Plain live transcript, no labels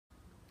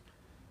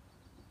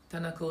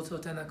Tanakoto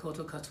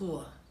Tanakoto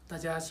Katua, 大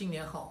家新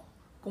年好，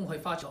恭喜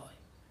发财。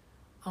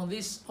On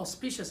this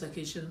auspicious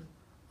occasion,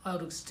 I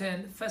would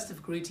extend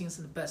festive greetings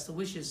and best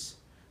wishes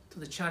to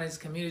the Chinese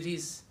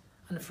communities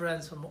and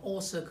friends from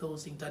all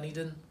circles in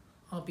Dunedin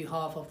on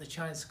behalf of the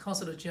Chinese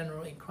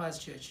Consulate-General in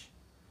Christchurch.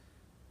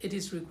 It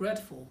is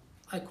regretful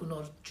I could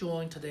not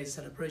join today's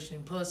celebration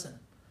in person,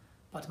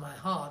 but my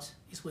heart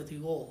is with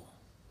you all.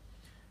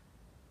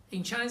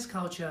 In Chinese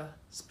culture,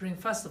 Spring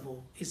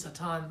Festival is a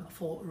time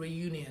for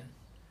reunion.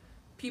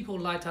 People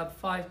light up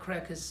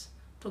firecrackers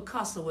to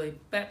cast away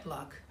bad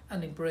luck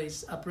and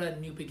embrace a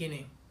brand new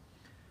beginning.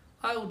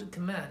 I would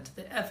commend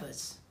the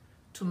efforts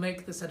to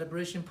make the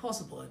celebration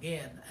possible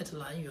again at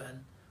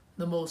Yuan,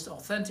 the most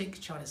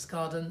authentic Chinese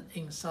garden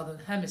in the Southern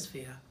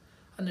Hemisphere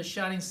and a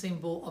shining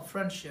symbol of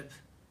friendship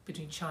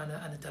between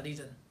China and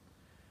Dunedin.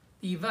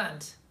 The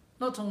event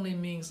not only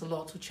means a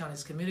lot to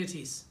Chinese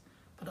communities,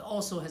 but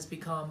also has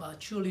become a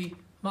truly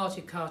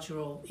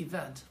multicultural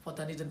event for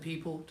Dunedin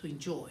people to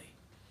enjoy.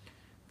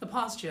 The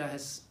past year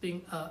has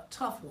been a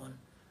tough one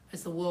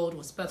as the world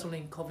was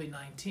battling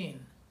COVID-19.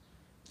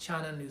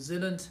 China and New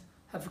Zealand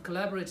have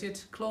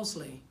collaborated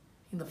closely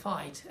in the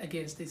fight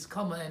against this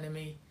common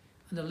enemy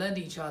and lend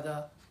each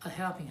other a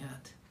helping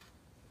hand.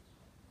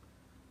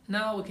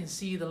 Now we can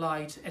see the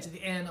light at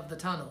the end of the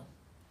tunnel.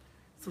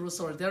 Through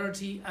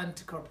solidarity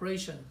and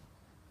cooperation,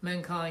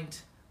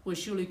 mankind will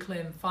surely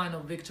claim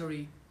final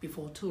victory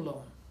before too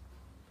long.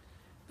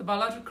 The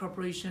bilateral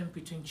cooperation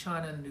between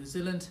China and New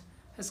Zealand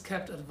has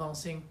kept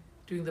advancing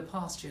during the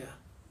past year.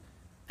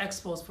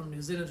 Exports from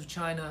New Zealand to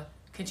China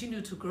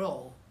continue to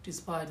grow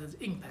despite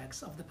the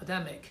impacts of the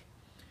pandemic.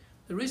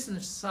 The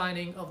recent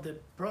signing of the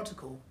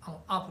protocol on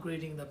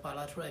upgrading the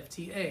bilateral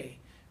FTA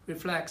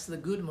reflects the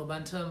good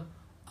momentum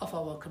of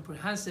our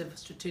comprehensive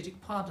strategic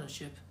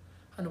partnership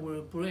and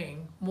will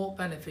bring more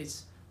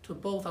benefits to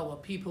both our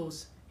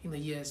peoples in the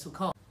years to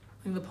come.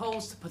 In the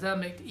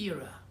post-pandemic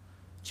era,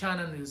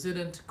 China and New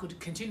Zealand could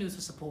continue to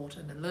support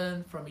and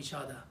learn from each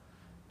other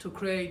to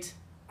create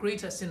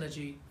greater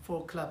synergy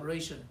for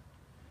collaboration.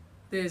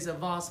 There is a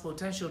vast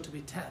potential to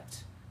be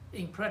tapped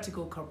in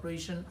practical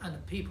cooperation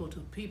and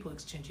people-to-people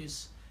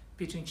exchanges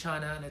between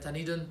China and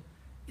Dunedin,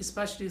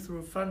 especially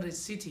through friendly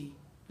city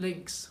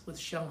links with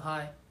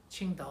Shanghai,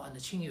 Qingdao, and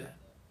Qingyuan.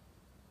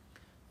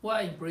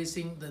 While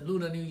embracing the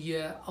Lunar New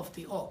Year of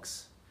the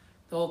ox,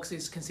 the ox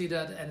is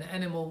considered an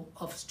animal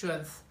of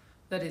strength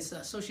that is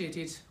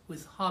associated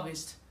with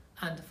harvest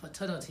and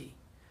fertility.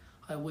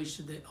 I wish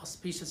the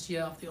auspicious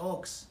year of the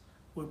ox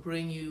will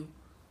bring you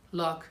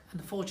luck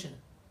and fortune.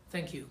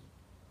 Thank you.